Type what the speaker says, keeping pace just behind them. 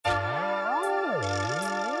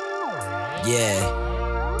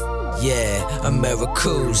Yeah,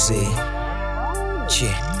 AMERIKOU.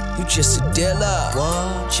 Yeah, you just a dealer.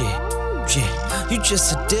 What? Yeah, you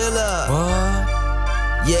just a dealer. What?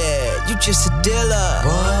 Yeah, you just a dealer.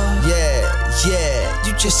 What? Yeah,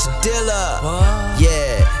 you just a dealer. What?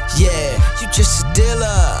 Yeah, you just a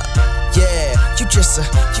dealer. Yeah, you just a.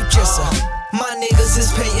 My niggas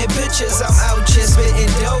is painting pictures, I'm out just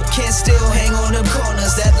spitting dope. Can't still hang on them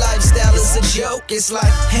corners, that lifestyle is a joke. It's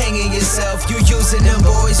like hanging yourself, you using them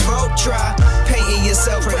boys' rope. Try painting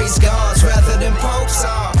yourself, praise gods rather than popes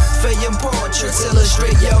are. Faying portraits,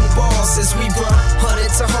 illustrate young bosses. We brought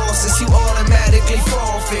hundreds of horses, you automatically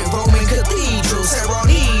forfeit. Roman cathedrals, hair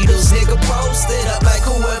on needles. Nigga posted up like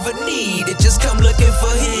whoever need it, just come looking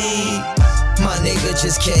for heat. My nigga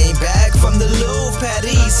just came back from the Louvre,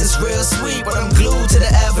 Paris. It's real sweet, but I'm glued to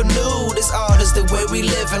the avenue. This art is the way we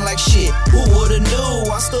living like shit. Who would've knew?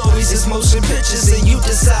 Our stories is motion pictures, and you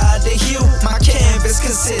decide the hue. My canvas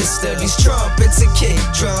consists of these trumpets and kick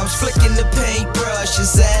drums, flicking the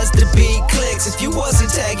paintbrushes as the beat clicks. If you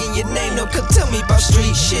wasn't tagging your name, no, come tell me about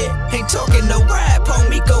street shit. Ain't talking no rap,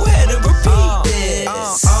 homie, go ahead and repeat this.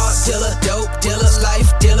 Art dealer, dope dealer,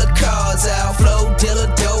 life dealer, cards out, flow dealer,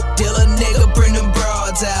 dope dealer, nigga. Bring them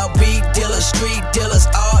broads out, beat dealers, street dealers,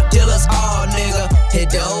 art dealers, all nigga. It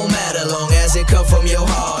don't matter long as it come from your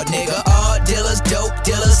heart, nigga. Art dealers, dope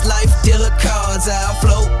dealers, life dealer, cards out,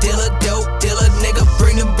 flow dealer, dope dealer, nigga.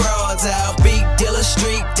 Bring them broads out, beat dealers,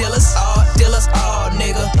 street dealers, art dealers, all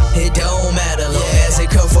nigga. It don't matter long as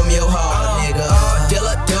it come from your heart, nigga. Art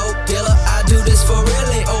dealer, dope dealer, I do this for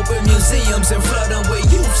really. Open museums and flood them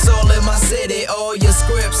with youths all in my city. All your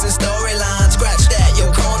scripts and storylines, scratch that,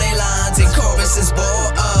 your corny lines and choruses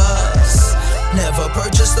bore us. Never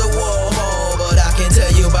purchased a Warhol, but I can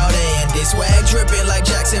tell you about Andy. Swag dripping like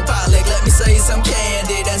Jackson Pollock. Let me say some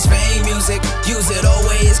candy, that's fame music. Use it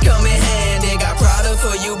always, come in handy. Got product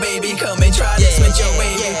for you, baby. Come and try this with your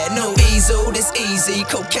baby. No easel, this easy.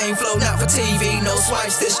 Cocaine flow, not for TV. No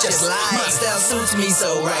swipes, this just life. My style suits me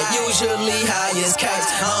so right. Usually high as kites.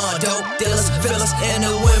 Dope dealers, fillers, and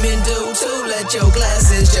the women do too. Let your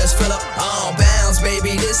glasses just fill up. Bounce,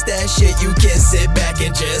 baby. This that shit you can sit back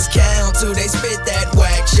and just count to. They spit that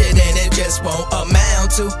whack shit and it just won't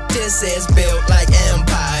amount to. This is built like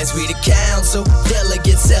empires, we the council.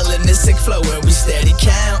 Delegates selling this sick flow and we steady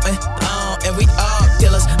counting. And we all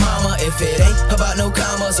dealers, mama. If it ain't about no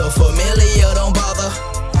commas or familiar, don't bother.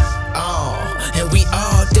 And we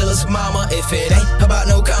all dealers, mama. If it ain't about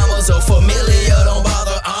no commas or familiar, don't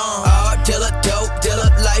bother. Art dealer, dope dealer,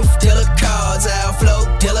 life dealer, cards out, flow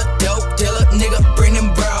dealer, dope dealer, nigga. Bring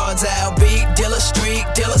them broads out, beat dealer, street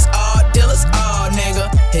dealers, art dealers, all nigga.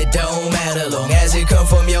 It don't matter long as it come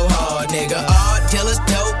from your heart, nigga. Art dealers,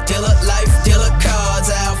 dope dealer, life dealer, cards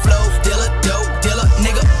out, flow dealer, dope dealer,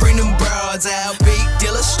 nigga. Bring them broads out, beat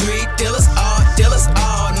dealer, street dealer.